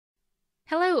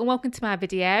Hello and welcome to my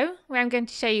video where I'm going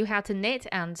to show you how to knit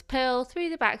and purl through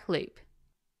the back loop.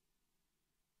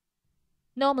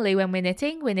 Normally when we're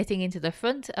knitting into the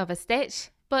front of a stitch,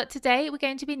 but today we're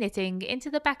going to be knitting into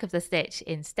the back of the stitch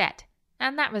instead,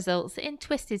 and that results in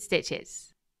twisted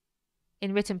stitches.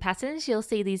 In written patterns you'll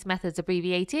see these methods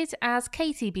abbreviated as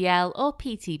ktbl or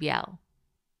ptbl.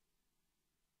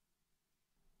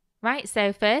 Right,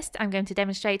 so first I'm going to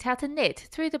demonstrate how to knit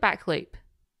through the back loop.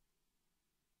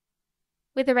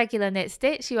 With a regular knit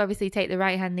stitch, you obviously take the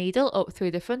right hand needle up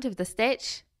through the front of the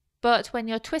stitch, but when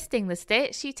you're twisting the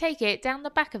stitch, you take it down the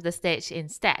back of the stitch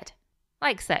instead,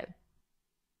 like so.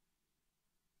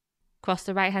 Cross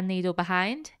the right hand needle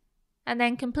behind, and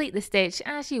then complete the stitch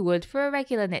as you would for a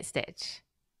regular knit stitch.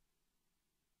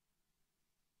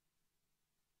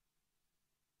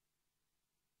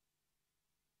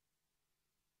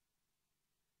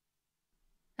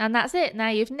 And that's it, now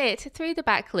you've knit through the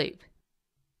back loop.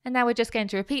 And now we're just going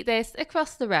to repeat this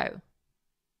across the row.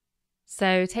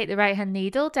 So take the right hand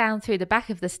needle down through the back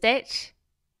of the stitch,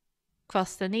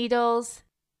 cross the needles,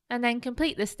 and then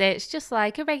complete the stitch just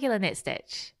like a regular knit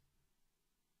stitch.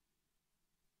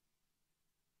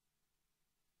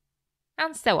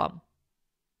 And so on.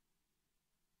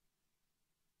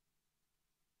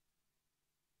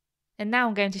 And now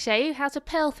I'm going to show you how to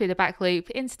purl through the back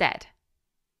loop instead.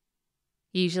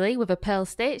 Usually with a purl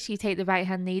stitch you take the right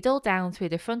hand needle down through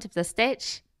the front of the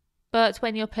stitch, but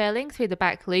when you're purling through the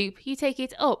back loop you take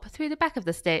it up through the back of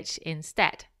the stitch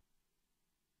instead.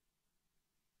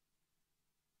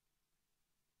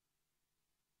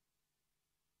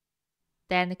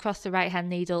 Then cross the right hand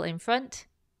needle in front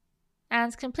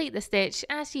and complete the stitch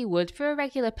as you would for a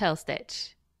regular purl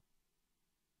stitch.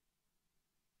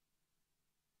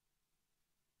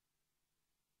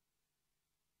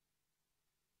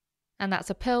 And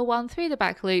that's a purl one through the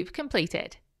back loop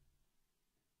completed.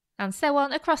 And so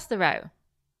on across the row.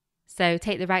 So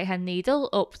take the right hand needle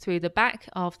up through the back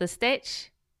of the stitch,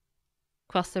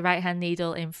 cross the right hand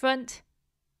needle in front,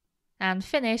 and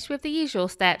finish with the usual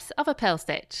steps of a purl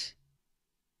stitch.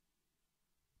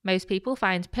 Most people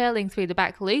find purling through the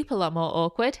back loop a lot more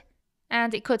awkward,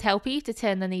 and it could help you to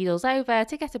turn the needles over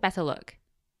to get a better look.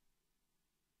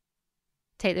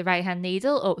 Take the right hand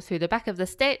needle up through the back of the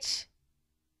stitch,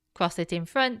 cross it in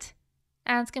front,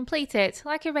 and complete it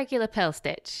like a regular purl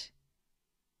stitch.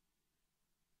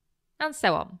 And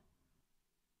so on.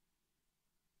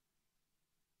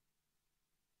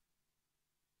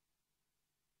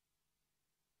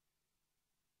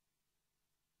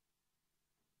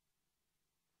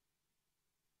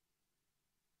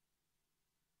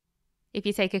 If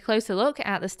you take a closer look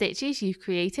at the stitches you've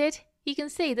created, you can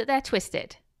see that they're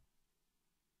twisted.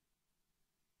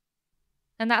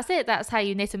 And that's it, that's how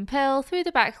you knit and purl through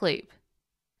the back loop.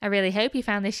 I really hope you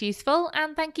found this useful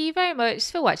and thank you very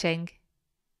much for watching.